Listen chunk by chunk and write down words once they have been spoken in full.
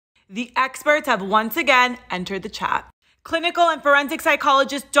The experts have once again entered the chat. Clinical and forensic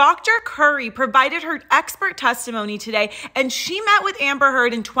psychologist Dr. Curry provided her expert testimony today, and she met with Amber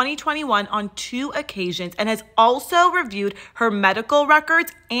Heard in 2021 on 2 occasions and has also reviewed her medical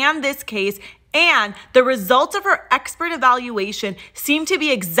records and this case. And the results of her expert evaluation seem to be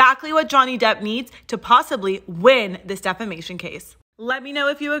exactly what Johnny Depp needs to possibly win this defamation case. Let me know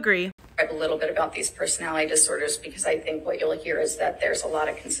if you agree. A little bit about these personality disorders, because I think what you'll hear is that there's a lot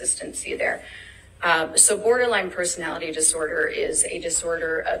of consistency there. So borderline personality disorder is a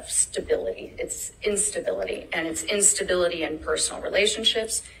disorder of stability. It's instability, and it's instability in personal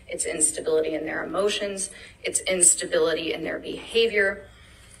relationships. It's instability in their emotions. It's instability in their behavior,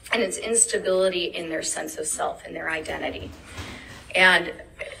 and it's instability in their sense of self and their identity. And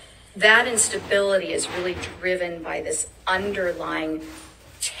that instability is really driven by this underlying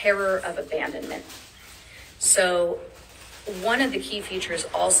terror of abandonment. So one of the key features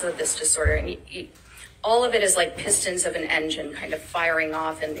also of this disorder, and all of it is like pistons of an engine kind of firing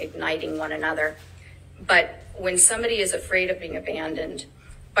off and igniting one another. But when somebody is afraid of being abandoned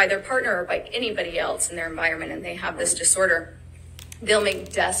by their partner or by anybody else in their environment and they have this disorder, they'll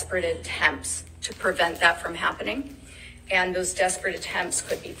make desperate attempts to prevent that from happening. And those desperate attempts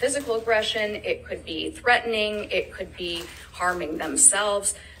could be physical aggression, it could be threatening, it could be harming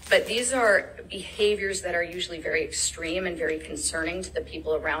themselves. But these are behaviors that are usually very extreme and very concerning to the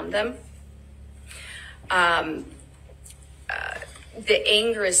people around them. The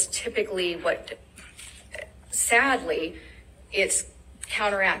anger is typically what, sadly, it's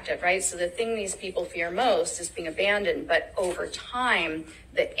counteracted, right? So the thing these people fear most is being abandoned, but over time,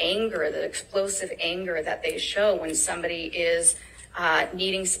 the anger, the explosive anger that they show when somebody is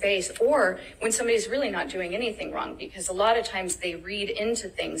needing space, or when somebody's really not doing anything wrong, because a lot of times they read into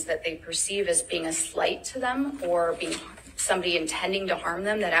things that they perceive as being a slight to them or being somebody intending to harm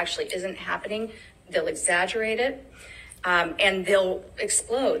them that actually isn't happening. They'll exaggerate it, and they'll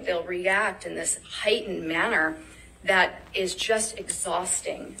explode. They'll react in this heightened manner that is just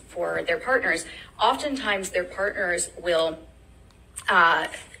exhausting for their partners. Oftentimes their partners will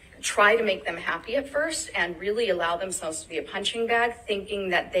try to make them happy at first and really allow themselves to be a punching bag, thinking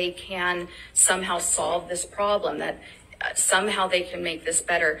that they can somehow solve this problem, that somehow they can make this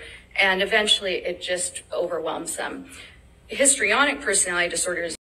better. And eventually it just overwhelms them. Histrionic personality disorders